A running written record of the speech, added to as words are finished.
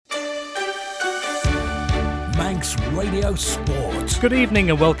Manx Radio Sport. Good evening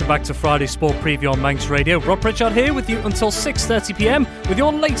and welcome back to Friday Sport Preview on Manx Radio. Rob Pritchard here with you until 6:30pm with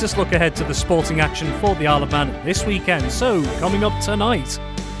your latest look ahead to the sporting action for the Isle of Man this weekend. So, coming up tonight,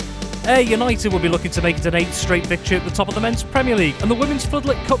 Ayr United will be looking to make it an 8th straight victory at the top of the Men's Premier League, and the Women's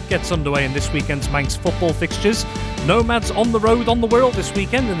Floodlit Cup gets underway in this weekend's Manx football fixtures. Nomads on the road on the Wirral this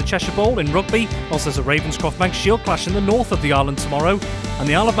weekend in the Cheshire Bowl in rugby, whilst there's a Ravenscroft Manx Shield clash in the north of the island tomorrow. And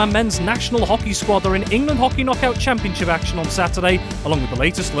the Isle of Man men's national hockey squad are in England Hockey Knockout Championship action on Saturday, along with the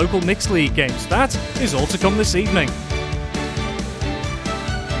latest local mixed league games. That is all to come this evening.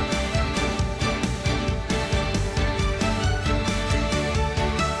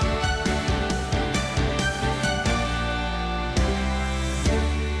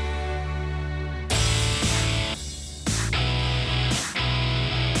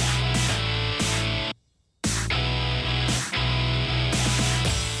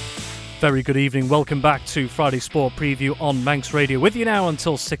 Very good evening. Welcome back to Friday Sport Preview on Manx Radio. With you now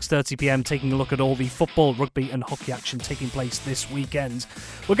until 6:30pm, taking a look at all the football, rugby and hockey action taking place this weekend.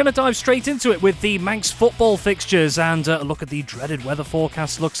 We're going to dive straight into it with the Manx football fixtures and a look at the dreaded weather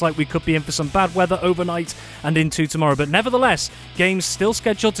forecast. Looks like we could be in for some bad weather overnight and into tomorrow. But nevertheless, games still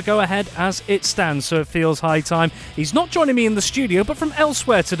scheduled to go ahead as it stands, so it feels high time. He's not joining me in the studio, but from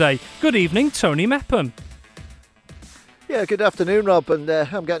elsewhere today. Good evening, Tony Mepham. Yeah, good afternoon, Rob, and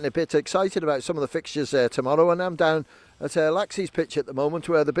I'm getting a bit excited about some of the fixtures tomorrow, and I'm down at Laxey's pitch at the moment,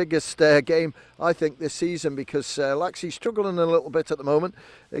 where the biggest game, I think, this season, because Laxey's struggling a little bit at the moment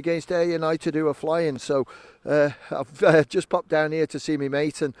against Ayr United, who are flying. So I've just popped down here to see me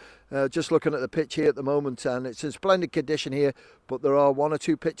mate, and just looking at the pitch here at the moment, and it's in splendid condition here, but there are one or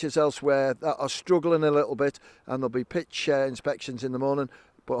two pitches elsewhere that are struggling a little bit, and there'll be pitch inspections in the morning,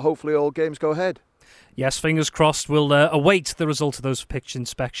 but hopefully all games go ahead. Yes, fingers crossed. We'll await the result of those pitch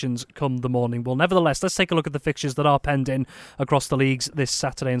inspections come the morning. Well, nevertheless, let's take a look at the fixtures that are penned in across the leagues this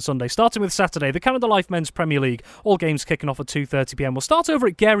Saturday and Sunday. Starting with Saturday, the Canada Life Men's Premier League. All games kicking off at 2:30pm. We'll start over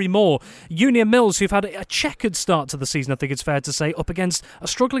at Gary Moore. Union Mills, who've had a checkered start to the season, I think it's fair to say, up against a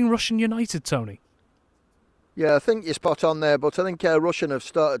struggling Russian United, Tony. Yeah, I think you're spot on there, but I think Russian have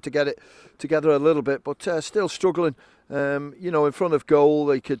started to get it together a little bit, but still struggling. In front of goal,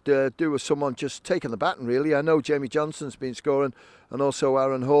 they could do with someone just taking the baton, really. I know Jamie Johnson's been scoring, and also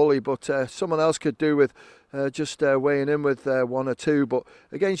Aaron Hawley, but someone else could do with just weighing in with one or two. But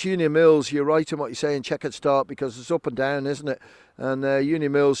against Union Mills, you're right in what you're saying, checkered start, because it's up and down, isn't it? And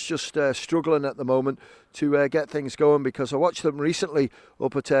Union Mills just struggling at the moment to get things going, because I watched them recently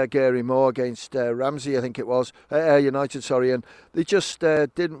up at Gary Moore against Ramsey, I think it was, United, sorry, and they just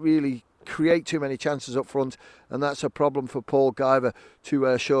didn't really create too many chances up front, and that's a problem for Paul Guyver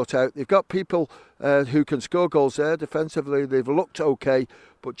to short out. They've got people who can score goals there. Defensively, they've looked okay,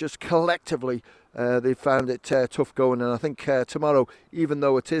 but just collectively they've found it tough going. And I think tomorrow, even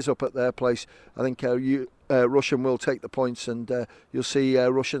though it is up at their place, I think Russian will take the points, and you'll see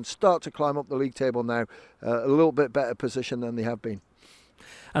Russian start to climb up the league table now, a little bit better position than they have been.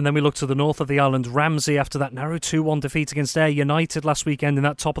 And then we look to the north of the island. Ramsey, after that narrow 2-1 defeat against Ayr United last weekend in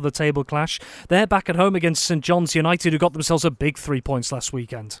that top-of-the-table clash. They're back at home against St John's United, who got themselves a big 3 points last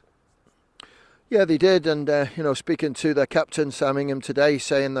weekend. Yeah, they did, and speaking to their captain, Sam Ingham, today,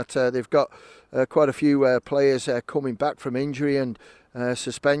 saying that they've got quite a few players coming back from injury and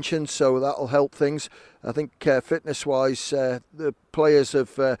suspension, so that'll help things. I think fitness-wise, the players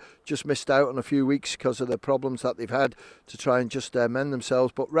have just missed out on a few weeks because of the problems that they've had to try and just mend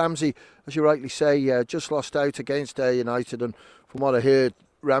themselves. But Ramsey, as you rightly say, just lost out against United, and from what I heard,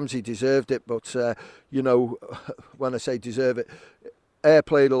 Ramsey deserved it. But when I say deserve it, Ayr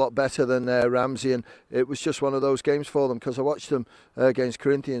played a lot better than Ramsey, and it was just one of those games for them, because I watched them against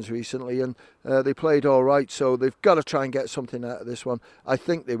Corinthians recently, and they played all right, so they've got to try and get something out of this one. I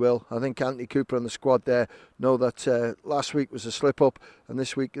think they will. I think Anthony Cooper and the squad there know that last week was a slip-up, and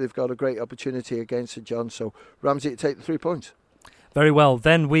this week they've got a great opportunity against St John, so Ramsey to take the 3 points. Very well,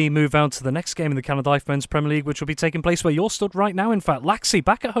 then we move on to the next game in the Canada Life Men's Premier League, which will be taking place where you're stood right now. In fact, Laxey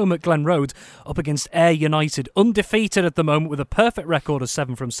back at home at Glen Road up against Ayr United, undefeated at the moment with a perfect record of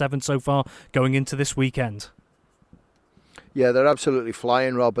 7 from 7 so far going into this weekend. Yeah, they're absolutely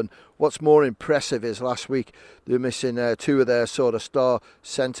flying, Rob, and what's more impressive is last week they're missing two of their sort of star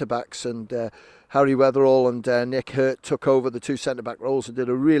centre-backs, and Harry Weatherall and Nick Hurt took over the two centre-back roles and did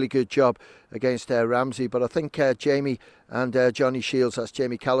a really good job against Ramsey. But I think Jamie and Johnny Shields, that's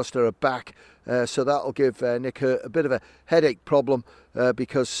Jamie Callister, are back. So that'll give Nick Hurt a bit of a headache problem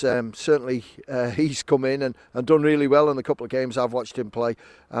because certainly he's come in and done really well in the couple of games I've watched him play.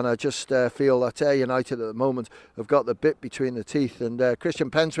 And I just feel that Ayr United at the moment have got the bit between the teeth. And Christian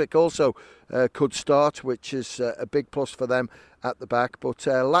Penswick also could start, which is a big plus for them at the back. But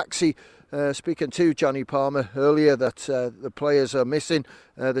Laxey, speaking to Johnny Palmer earlier, that the players are missing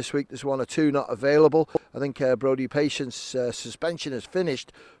this week. There's one or two not available. I think Brodie Patience suspension is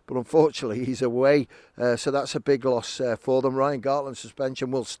finished, but unfortunately he's away, so that's a big loss for them. Ryan Gartland's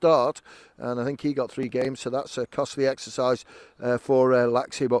suspension will start, and I think he got 3 games, so that's a costly exercise for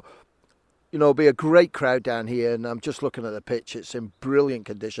Laxey. But it'll be a great crowd down here, and I'm just looking at the pitch. It's in brilliant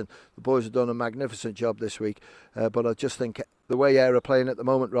condition. The boys have done a magnificent job this week, but I just think the way Ayr are playing at the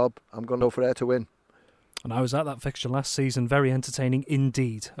moment, Rob, I'm going to go for Ayr to win. And I was at that fixture last season. Very entertaining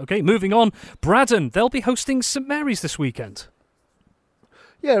indeed. OK, moving on. Braddon, they'll be hosting St Mary's this weekend.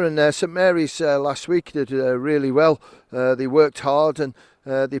 Yeah, and St Mary's last week did really well. They worked hard and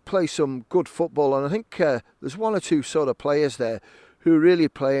they play some good football. And I think there's one or two sort of players there who are really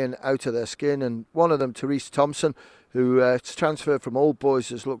playing out of their skin. And one of them, Therese Thompson, who transferred from Old Boys,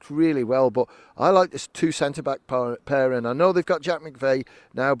 has looked really well. But I like this two centre-back pair, and I know they've got Jack McVeigh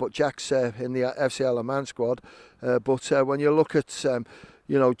now, but Jack's in the FC Isle of Man squad. But when you look at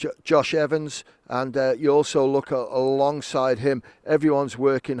Josh Evans, and you also look alongside him, everyone's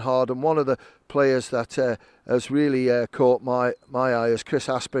working hard. And one of the players that has really caught my eye is Chris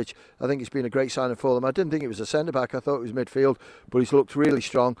Aspridge. I think he's been a great signing for them. I didn't think it was a centre-back. I thought it was midfield, but he's looked really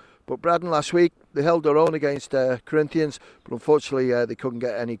strong. But Braddon last week, they held their own against Corinthians, but unfortunately they couldn't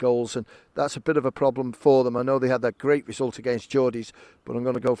get any goals, and that's a bit of a problem for them. I know they had that great result against Geordies, but I'm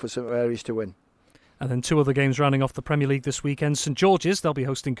going to go for St Mary's to win. And then 2 other games rounding off the Premier League this weekend. St George's, they'll be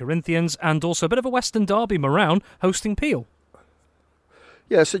hosting Corinthians, and also a bit of a Western derby, Moran hosting Peel.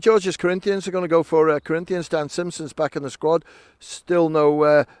 Yeah, St George's Corinthians are going to go for Corinthians. Dan Simpson's back in the squad. Still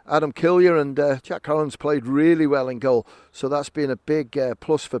no Adam Killier, and Jack Collins played really well in goal. So that's been a big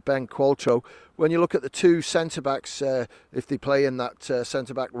plus for Ben Qualtrough. When you look at the two centre-backs, if they play in that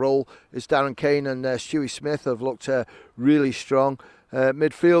centre-back role, is Darren Kane and Stewie Smith have looked really strong.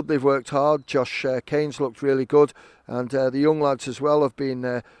 Midfield, they've worked hard. Josh Kane's looked really good. And the young lads as well have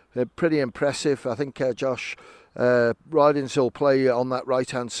been pretty impressive. I think Josh Ridings will play on that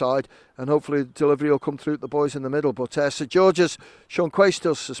right-hand side, and hopefully the delivery will come through the boys in the middle. But St George's, Sean Quay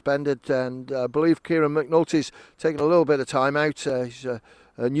still suspended, and I believe Kieran McNulty's taking a little bit of time out. He's a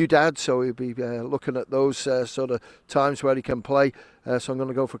new dad, so he'll be looking at those sort of times where he can play. So I'm going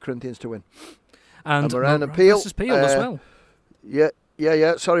to go for Corinthians to win. And Moran and Peel. This is Peel as well. Yeah.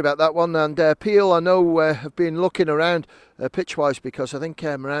 Sorry about that one. And Peel, I know, have been looking around pitch-wise, because I think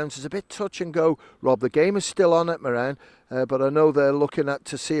Moran's is a bit touch and go. Rob, the game is still on at Moran, but I know they're looking at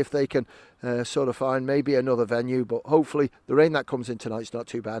to see if they can sort of find maybe another venue. But hopefully the rain that comes in tonight's not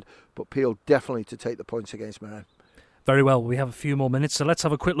too bad. But Peel definitely to take the points against Moran. Very well, we have a few more minutes, so let's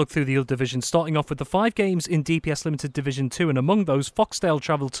have a quick look through the other divisions, starting off with the 5 games in DPS Limited Division 2, and among those, Foxdale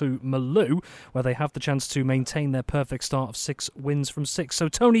travel to Maloo, where they have the chance to maintain their perfect start of 6 wins from 6. So,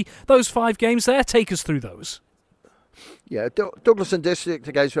 Tony, those 5 games there, take us through those. Yeah, Douglas and District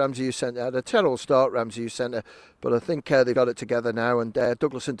against Ramsey Youth Centre had a terrible start, Ramsey Youth Centre, but I think they've got it together now, and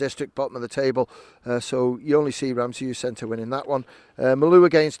Douglas and District bottom of the table, so you only see Ramsey Youth Centre winning that one. Maloo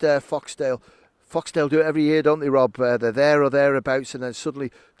against Foxdale. Foxdale do it every year, don't they, Rob? They're there or thereabouts, and then suddenly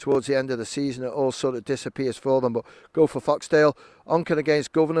towards the end of the season it all sort of disappears for them. But go for Foxdale. Onken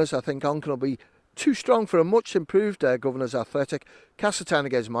against Governors. I think Onken will be too strong for a much improved Governors Athletic. Castletown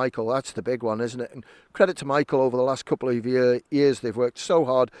against Michael. That's the big one, isn't it? And credit to Michael, over the last couple of years they've worked so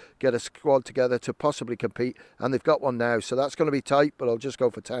hard to get a squad together to possibly compete, and they've got one now, so that's going to be tight, but I'll just go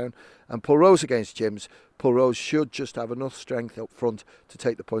for Town. And Pulrose against Jims. Pulrose should just have enough strength up front to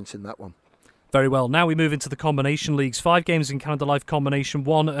take the points in that one. Very well. Now we move into the combination leagues. 5 games in Canada Life Combination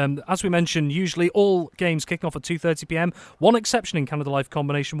 1. As we mentioned, usually all games kicking off at 2:30pm. One exception in Canada Life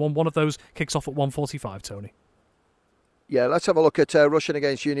Combination 1. One of those kicks off at 1:45, Tony. Yeah, let's have a look at Russian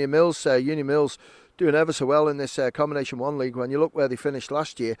against Union Mills. Union Mills doing ever so well in this Combination 1 league. When you look where they finished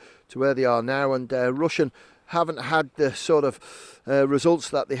last year to where they are now, and Russian haven't had the sort of results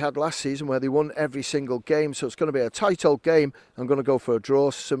that they had last season where they won every single game, so it's going to be a tight old game. I'm going to go for a draw.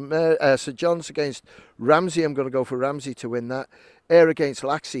 St John's against Ramsey, I'm going to go for Ramsey to win that. Ayr against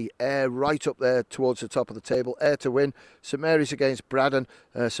Laxey, Ayr right up there towards the top of the table, Ayr to win. St Mary's against Braddon,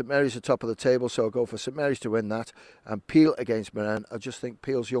 St Mary's at the top of the table, so I'll go for St Mary's to win that. And Peel against Moran, I just think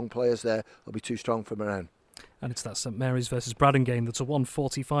Peel's young players there will be too strong for Moran. And it's that St Mary's versus Braddon game that's a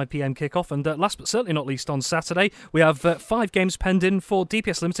 1:45pm kickoff. And last but certainly not least, on Saturday, we have 5 games penned in for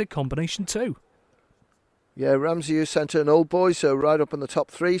DPS Limited Combination 2. Yeah, Ramsey Youth Centre and Old Boys are right up in the top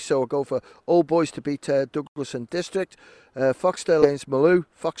 3, so I'll go for Old Boys to beat Douglas and District. Foxdale against Maloo.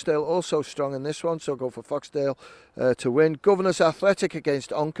 Foxdale also strong in this one, so I'll go for Foxdale to win. Governors Athletic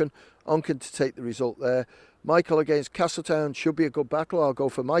against Onken. Onken to take the result there. Michael against Castletown should be a good battle. I'll go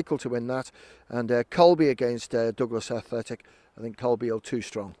for Michael to win that. And Colby against Douglas Athletic. I think Colby are too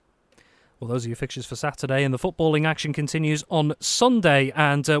strong. Well, those are your fixtures for Saturday, and the footballing action continues on Sunday.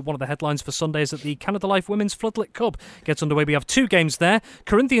 And one of the headlines for Sunday is that the Canada Life Women's Floodlit Cup gets underway. We have 2 games there.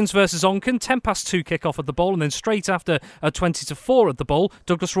 Corinthians versus Onken, 2:10 kick-off at the Bowl, and then straight after 20-4 at the Bowl,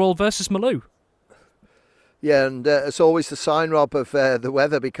 Douglas Royal versus Maloo. Yeah, and it's always the sign, Rob, of the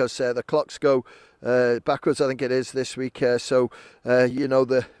weather, because the clocks go backwards, I think it is, this week. So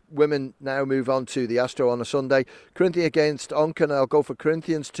the women now move on to the Astro on a Sunday. Corinthians against Onken. I'll go for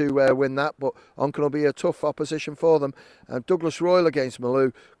Corinthians to win that, but Onken will be a tough opposition for them. And Douglas Royal against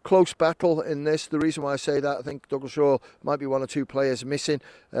Maloo. Close battle in this. The reason why I say that, I think Douglas Royal might be 1 or 2 players missing,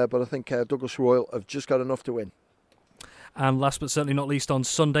 but I think Douglas Royal have just got enough to win. And last but certainly not least, on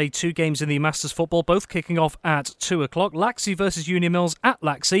Sunday, 2 games in the Masters football, both kicking off at 2 o'clock. Laxey versus Union Mills at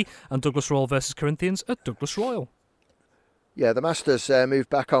Laxey, and Douglas Royal versus Corinthians at Douglas Royal. Yeah, the Masters move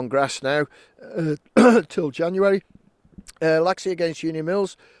back on grass now till January. Laxey against Union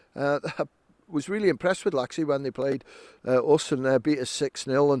Mills. I was really impressed with Laxey when they played us and beat us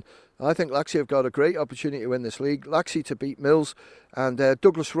 6-0. And I think Laxey have got a great opportunity to win this league. Laxey to beat Mills, and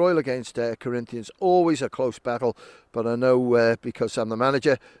Douglas Royal against Corinthians. Always a close battle, but I know because I'm the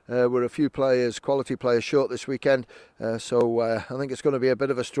manager, we're a few players, quality players short this weekend. So I think it's going to be a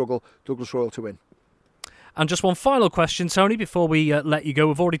bit of a struggle. Douglas Royal to win. And just one final question, Tony, before we let you go.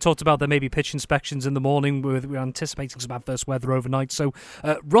 We've already talked about there may be pitch inspections in the morning. We're anticipating some adverse weather overnight. So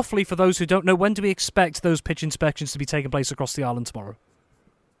roughly, for those who don't know, when do we expect those pitch inspections to be taking place across the island tomorrow?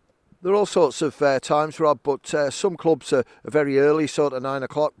 There are all sorts of times, Rob, but some clubs are very early, sort of 9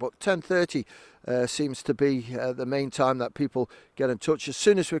 o'clock, but 10:30 seems to be the main time that people get in touch. As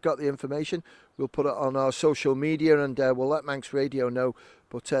soon as we've got the information, we'll put it on our social media, and we'll let Manx Radio know.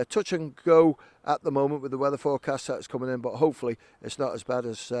 But touch and go at the moment with the weather forecast that's coming in, but hopefully it's not as bad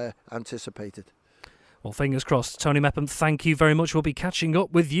as anticipated. Well, fingers crossed. Tony Mepham, thank you very much. We'll be catching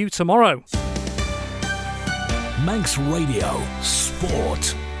up with you tomorrow. Manx Radio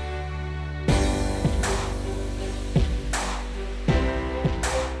Sport.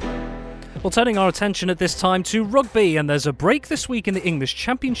 Well, turning our attention at this time to rugby, and there's a break this week in the English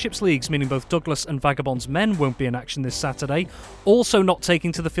Championships leagues, meaning both Douglas and Vagabonds men won't be in action this Saturday. Also not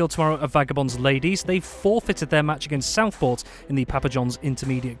taking to the field tomorrow are Vagabonds ladies. They've forfeited their match against Southport in the Papa John's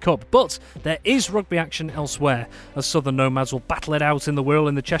Intermediate Cup. But there is rugby action elsewhere, as Southern Nomads will battle it out in the Wirral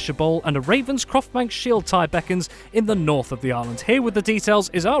in the Cheshire Bowl, and a Ravenscroft Manx Shield tie beckons in the north of the island. Here with the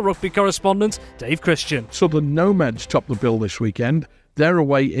details is our rugby correspondent, Dave Christian. Southern Nomads top the bill this weekend. They're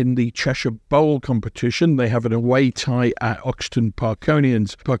away in the Cheshire Bowl competition. They have an away tie at Oxton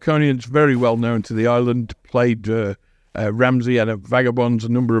Parkonians. Parkonians, very well known to the island, played Ramsey and Vagabonds a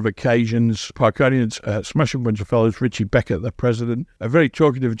number of occasions. Parkonians, smashing bunch of fellows. Richie Beckett, the president, a very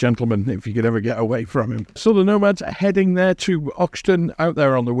talkative gentleman if you could ever get away from him. Southern Nomads are heading there to Oxton, out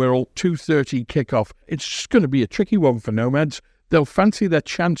there on the Wirral, 2:30 kickoff. It's going to be a tricky one for Nomads. They'll fancy their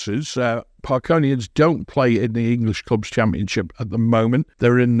chances. Parkonians don't play in the English Clubs Championship at the moment.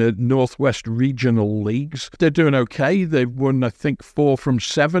 They're in the Northwest Regional Leagues. They're doing okay. They've won, I think, 4 from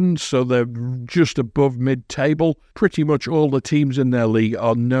 7, so they're just above mid-table. Pretty much all the teams in their league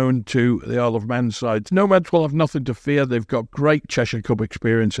are known to the Isle of Man sides. Nomads will have nothing to fear. They've got great Cheshire Cup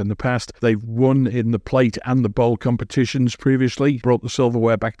experience in the past. They've won in the plate and the bowl competitions previously, brought the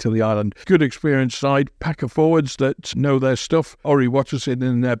silverware back to the island. Good experienced side, pack of forwards that know their stuff. Ori Watterson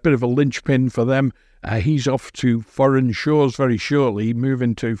in a bit of a linchpin for them. He's off to foreign shores very shortly,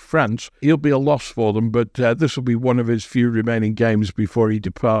 moving to France. He'll be a loss for them, but this will be one of his few remaining games before he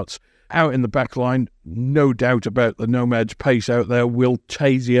departs. Out in the back line, no doubt about the Nomads' pace out there. Will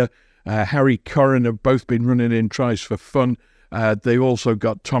Tazier, Harry Corrin have both been running in tries for fun. They also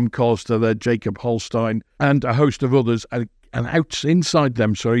got Tom Collister there, Jacob Holstein, and a host of others. And inside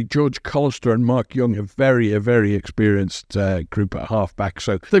them, George Collister and Mark Young, a very experienced group at half-back.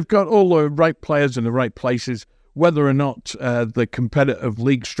 So they've got all the right players in the right places. Whether or not the competitive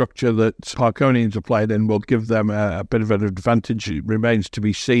league structure that Parkonians are playing in will give them a bit of an advantage remains to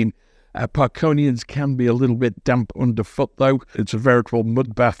be seen. Parkonians can be a little bit damp underfoot, though. It's a veritable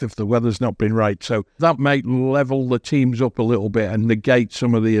mud bath if the weather's not been right. So that might level the teams up a little bit and negate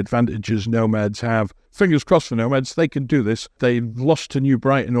some of the advantages Nomads have. Fingers crossed for Nomads, they can do this. They've lost to New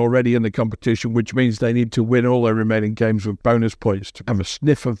Brighton already in the competition, which means they need to win all their remaining games with bonus points to have a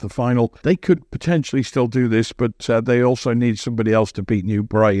sniff of the final. They could potentially still do this, but they also need somebody else to beat New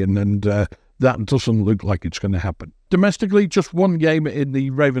Brighton, and that doesn't look like it's going to happen. Domestically, just one game in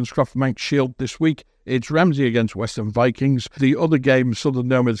the Ravenscroft Manx Shield this week. It's Ramsey against Western Vikings. The other game, Southern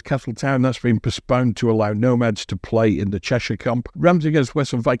Nomads Castletown, that's been postponed to allow Nomads to play in the Cheshire Comp. Ramsey against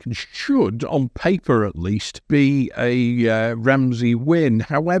Western Vikings should, on paper at least, be a Ramsey win.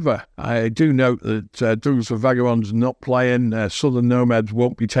 However, I do note that Douglas of Vagabonds not playing. Southern Nomads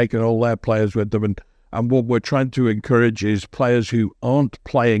won't be taking all their players with them. And what we're trying to encourage is players who aren't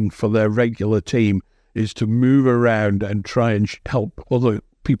playing for their regular team is to move around and try and help other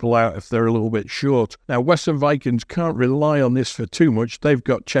people out if they're a little bit short. Now, Western Vikings can't rely on this for too much. They've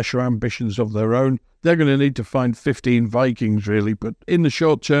got Cheshire ambitions of their own. They're going to need to find 15 Vikings, really. But in the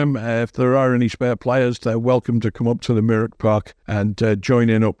short term, if there are any spare players, they're welcome to come up to the Mirrock Park and join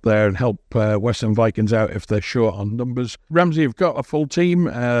in up there and help Western Vikings out if they're short on numbers. Ramsey have got a full team.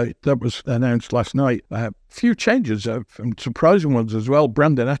 That was announced last night. Few changes, and surprising ones as well.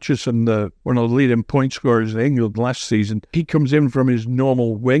 Brandon Atchison, one of the leading point scorers in England last season, he comes in from his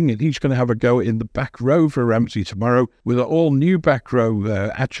normal wing and he's going to have a go in the back row for Ramsey tomorrow with an all-new back row.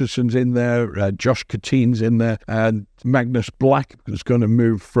 Atchison's in there, Josh Cateen's in there, and Magnus Black is going to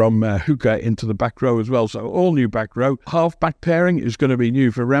move from hooker into the back row as well. So all new back row. Half-back pairing is going to be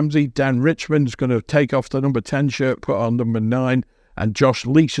new for Ramsey. Dan Richmond's going to take off the number 10 shirt, put on number 9. And Josh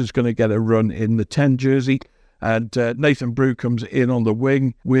Lees is going to get a run in the 10 jersey. And Nathan Brew comes in on the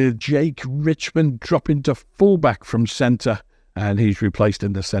wing with Jake Richmond dropping to fullback from centre. And he's replaced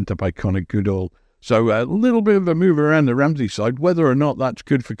in the centre by Connor Goodall. So a little bit of a move around the Ramsey side. Whether or not that's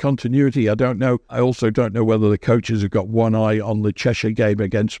good for continuity, I don't know. I also don't know whether the coaches have got one eye on the Cheshire game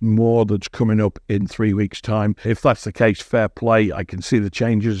against Moore that's coming up in 3 weeks' time. If that's the case, fair play. I can see the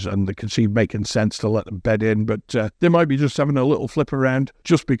changes and they can see making sense to let them bed in. But they might be just having a little flip around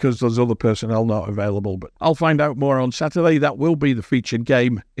just because there's other personnel not available. But I'll find out more on Saturday. That will be the featured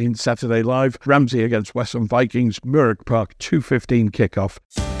game in Saturday Live. Ramsey against Western Vikings, Mirrock Park, 2:15 kickoff.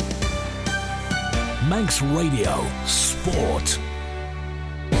 Manx Radio Sport.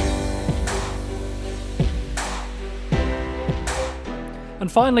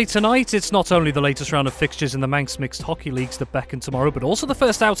 And finally tonight, it's not only the latest round of fixtures in the Manx Mixed Hockey Leagues that beckon tomorrow, but also the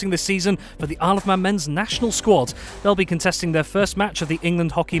first outing this season for the Isle of Man men's national squad. They'll be contesting their first match of the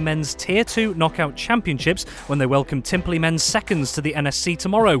England Hockey Men's Tier 2 Knockout Championships when they welcome Timperley men's seconds to the NSC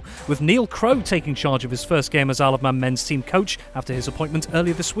tomorrow, with Neil Crowe taking charge of his first game as Isle of Man men's team coach after his appointment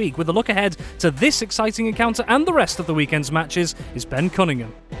earlier this week. With a look ahead to this exciting encounter and the rest of the weekend's matches is Ben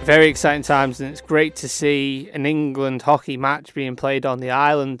Cunningham. Very exciting times, and it's great to see an England hockey match being played on the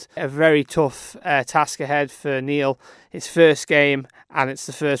island. A very tough task ahead for Neil. His first game, and it's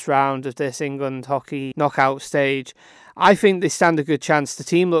the first round of this England hockey knockout stage. I think they stand a good chance. The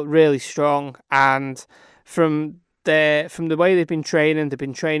team look really strong, and from the way they've been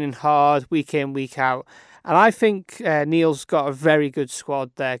training hard week in, week out. And I think Neil's got a very good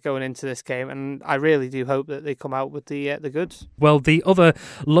squad there going into this game, and I really do hope that they come out with the goods. Well, the other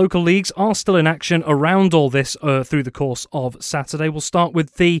local leagues are still in action around all this through the course of Saturday. We'll start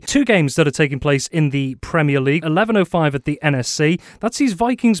with the two games that are taking place in the Premier League. 11:05 at the NSC. That sees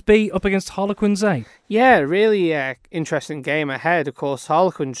Vikings B up against Harlequins A. Yeah, really interesting game ahead. Of course,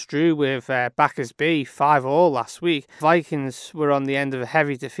 Harlequins drew with Backers B 5-5 last week. Vikings were on the end of a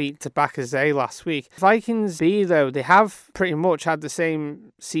heavy defeat to Backers A last week. Vikings B, though, they have pretty much had the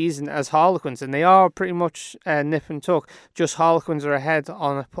same season as Harlequins, and they are pretty much nip and tuck. Just Harlequins are ahead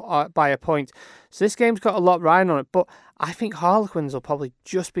by a point. So this game's got a lot riding on it, but I think Harlequins will probably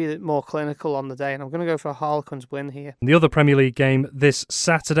just be more clinical on the day, and I'm going to go for a Harlequins win here. The other Premier League game this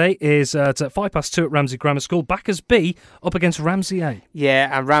Saturday is at 2:05 at Ramsey Grammar School. Backers B up against Ramsey A.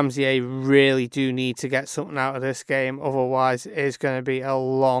 Yeah, and Ramsey A really do need to get something out of this game, otherwise it's going to be a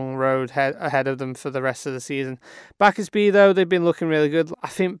long road ahead of them for the rest of the season. Backers B, though, they've been looking really good. I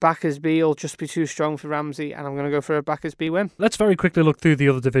think Backers B will just be too strong for Ramsey, and I'm going to go for a Backers B win. Let's very quickly look through the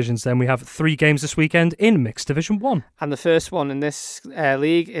other divisions then. We have 3 games this weekend in Mixed Division 1. And the first one in this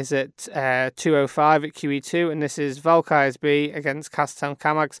league is at 2:05 at QE2, and this is Valkyries B against Castletown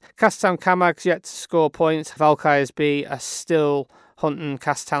Camags. Castletown Camags yet to score points. Valkyries B are still hunting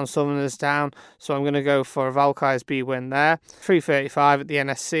Castown Southerners down, so I'm going to go for a Valkyries B win there. 3:35 at the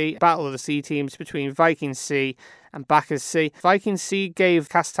NSC, Battle of the Sea teams between Vikings C and Backers C. Vikings C gave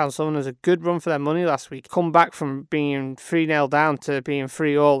Castown Southerners a good run for their money last week. Come back from being 3-0 down to being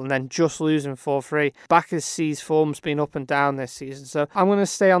 3-all and then just losing 4-3. Backers C's form's been up and down this season, so I'm going to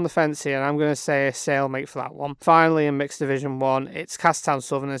stay on the fence here and I'm going to say a stalemate for that one. Finally, in Mixed Division 1, it's Castown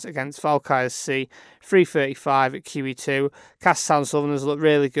Southerners against Valkyries C. 3:35 at QE2. Castown Southerners look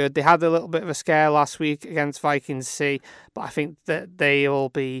really good. They had a little bit of a scare last week against Vikings C, but I think that they will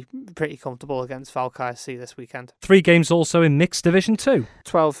be pretty comfortable against Valkyries C this weekend. 3 games also in Mixed Division 2.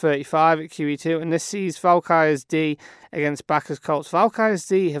 12:35 at QE2, and this sees Valkyries D against Backers Colts. Valkyries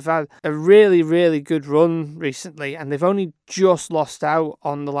D have had a really, really good run recently, and they've only just lost out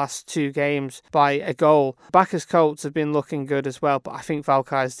on the last 2 games by a goal. Backers Colts have been looking good as well, but I think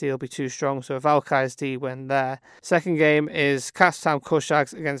Valkyries D will be too strong, so Valkyries D win there. Second game is Castown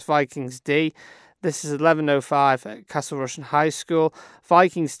Cushags against Vikings D. This is 11:05 at Castle Rushen High School.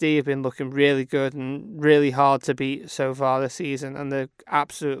 Vikings D have been looking really good and really hard to beat so far this season, and they're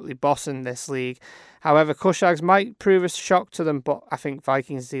absolutely bossing this league. However, Cushags might prove a shock to them, but I think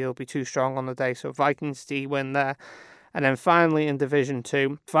Vikings D will be too strong on the day, so Vikings D win there. And then finally in Division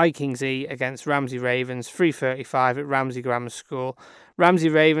 2, Vikings E against Ramsey Ravens, 3:35 at Ramsey Grammar School. Ramsey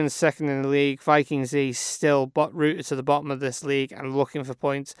Ravens second in the league, Vikings E still rooted to the bottom of this league and looking for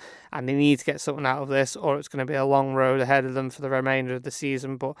points, and they need to get something out of this or it's going to be a long road ahead of them for the remainder of the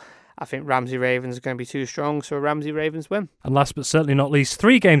season, but I think Ramsey Ravens are going to be too strong, so Ramsey Ravens win. And last but certainly not least,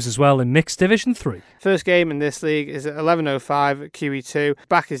 3 games as well in Mixed Division 3. First game in this league is at 11:05 at QE2,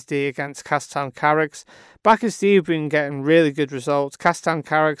 Backers D against Castown Carricks. Backers D have been getting really good results. Castown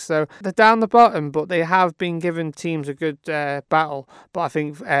Carricks, though, they're down the bottom, but they have been giving teams a good battle. But I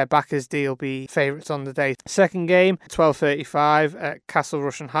think Backers D will be favourites on the day. Second game, 12:35 at Castle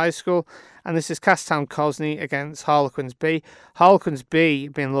Rushen High School. And this is Castown Cosney against Harlequins B. Harlequins B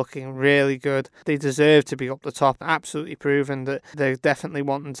have been looking really good. They deserve to be up the top. Absolutely proven that they're definitely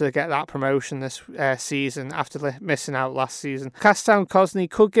wanting to get that promotion this season after missing out last season. Castown Cosney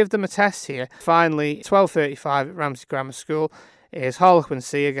could give them a test here. Finally, 12:35 at Ramsey Grammar School is Harlequin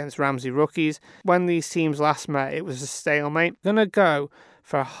C against Ramsey Rookies. When these teams last met, it was a stalemate. I'm going to go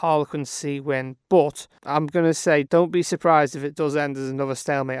for a Harlequin C win, but I'm going to say don't be surprised if it does end as another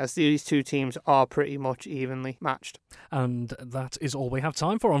stalemate, as these 2 teams are pretty much evenly matched. And that is all we have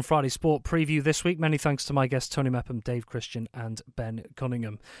time for on Friday Sport Preview this week. Many thanks to my guests Tony Mepham, Dave Christian and Ben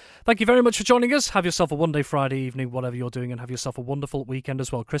Cunningham. Thank you very much for joining us. Have yourself a wonderful Friday evening, whatever you're doing, and have yourself a wonderful weekend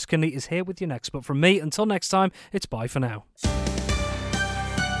as well. Chris Kinley is here with you next, but from me, until next time, it's bye for now.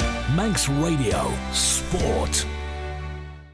 Manx Radio Sport.